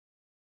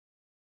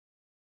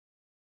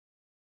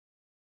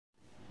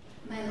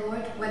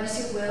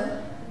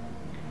will.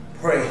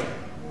 Pray,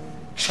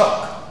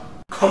 Chuck,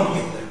 come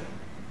hither.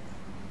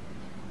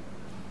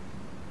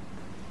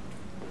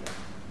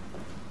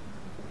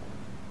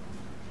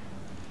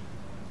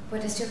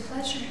 What is your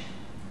pleasure?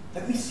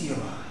 Let me see your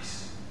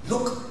eyes.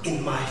 Look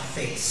in my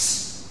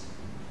face.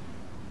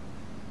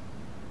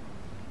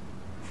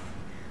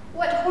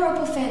 What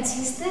horrible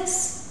fancy is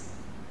this?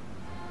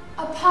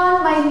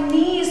 Upon my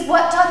knees,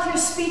 what doth your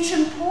speech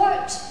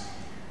import?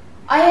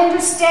 I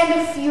understand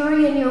a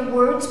fury in your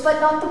words, but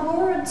not the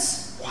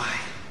words. Why?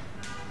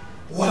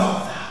 What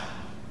art thou?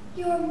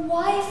 Your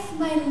wife,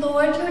 my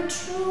lord, your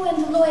true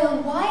and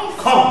loyal wife.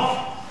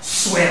 Come,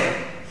 swear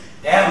it.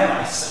 Damn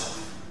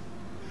thyself.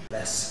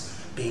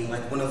 Lest, being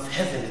like one of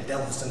heaven, the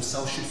devils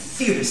themselves should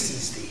fear to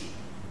seize thee.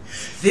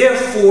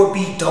 Therefore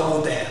be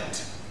double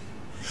damned.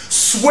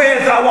 Swear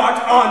thou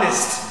art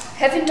honest.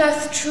 Heaven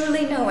doth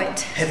truly know it.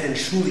 Heaven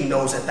truly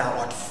knows that thou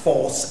art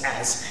false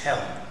as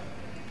hell.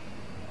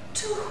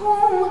 To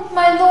whom,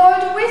 my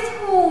lord, with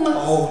whom?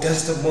 Oh,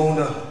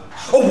 Desdemona,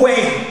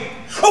 away!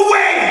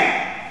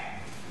 Away!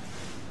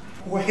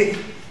 Away!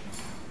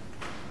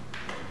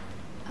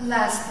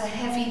 Alas, the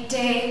heavy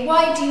day,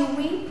 why do you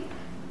weep?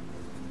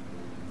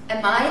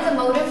 Am I the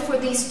motive for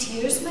these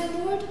tears, my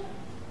lord?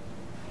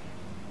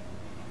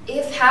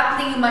 If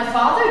haply you, my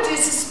father, do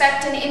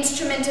suspect an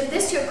instrument of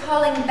this your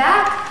calling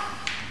back,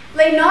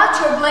 lay not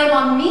your blame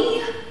on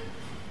me.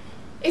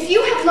 If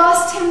you have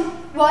lost him,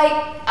 why,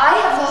 I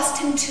have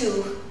lost him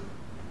too.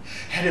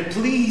 Had it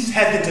pleased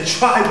heaven to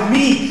try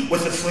me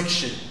with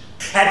affliction,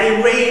 had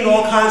they rained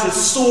all kinds of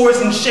sores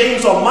and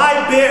shames on my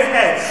bare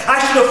head, I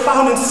should have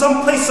found in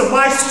some place of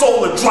my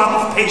soul a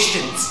drop of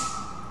patience.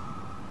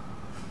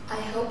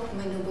 I hope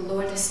my noble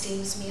lord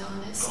esteems me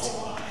honest.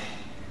 Oh,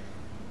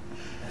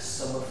 I, as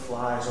summer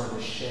flies on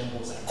the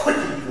shambles, I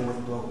quicken even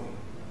with blowing.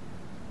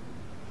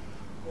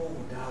 Oh,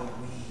 thou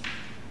weed,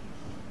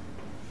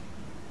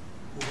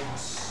 who art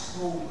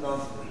so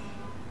lovely,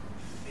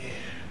 fair,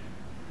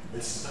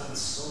 and smelling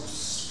so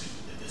sweet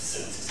that the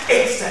senses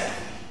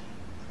exactly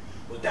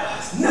what thou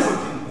hast never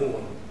been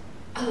born.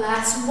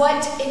 Alas,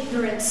 what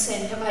ignorant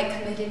sin have I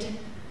committed?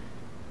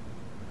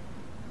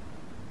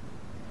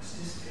 Was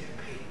this fair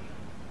paper,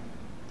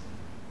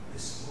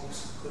 this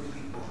most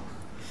goodly book,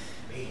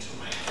 made to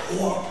write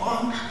war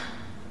upon?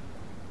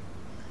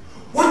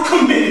 What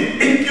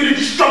committed impudent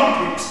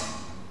strumpet?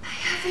 By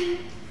heaven,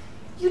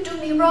 you do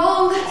me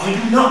wrong. Are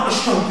you not a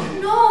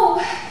strumpet? No,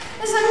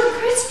 as I'm a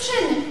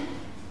Christian.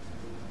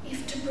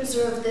 If to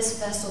preserve this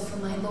vessel for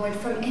my lord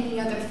from any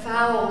other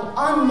foul,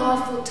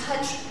 unlawful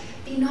touch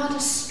be not a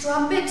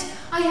strumpet,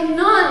 I am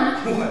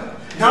none.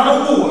 What? Not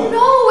a whore?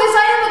 No, as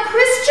I am a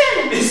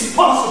Christian. It's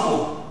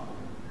possible.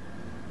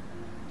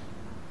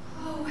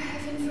 Oh,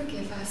 heaven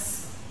forgive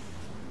us.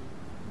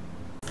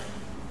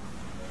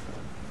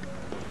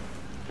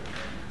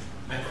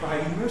 I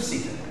cry you mercy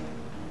then.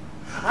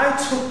 I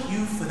took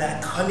you for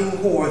that cunning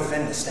whore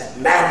Venice that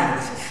married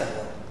with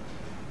Othello.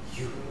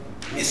 You,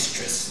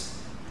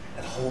 mistress,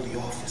 that holy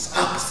office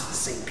opposite the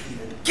St.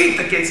 Peter, the gate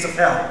the gates of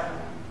hell.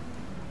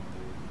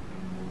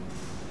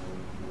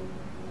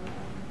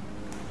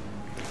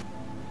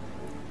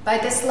 By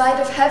this light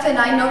of heaven,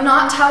 I know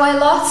not how I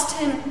lost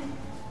him.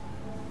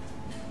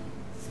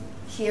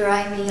 Here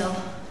I kneel.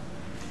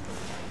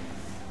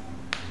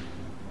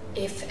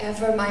 If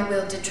ever my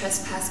will did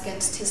trespass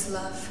against his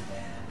love,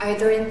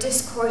 either in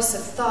discourse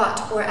of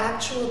thought or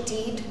actual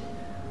deed,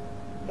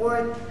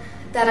 or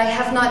that I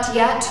have not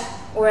yet,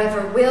 or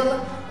ever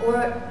will,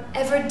 or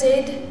ever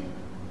did,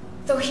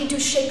 though he do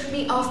shake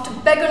me off to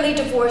beggarly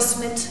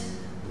divorcement,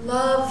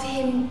 love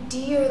him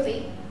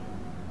dearly.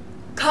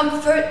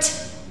 Comfort,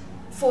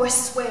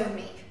 forswear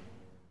me.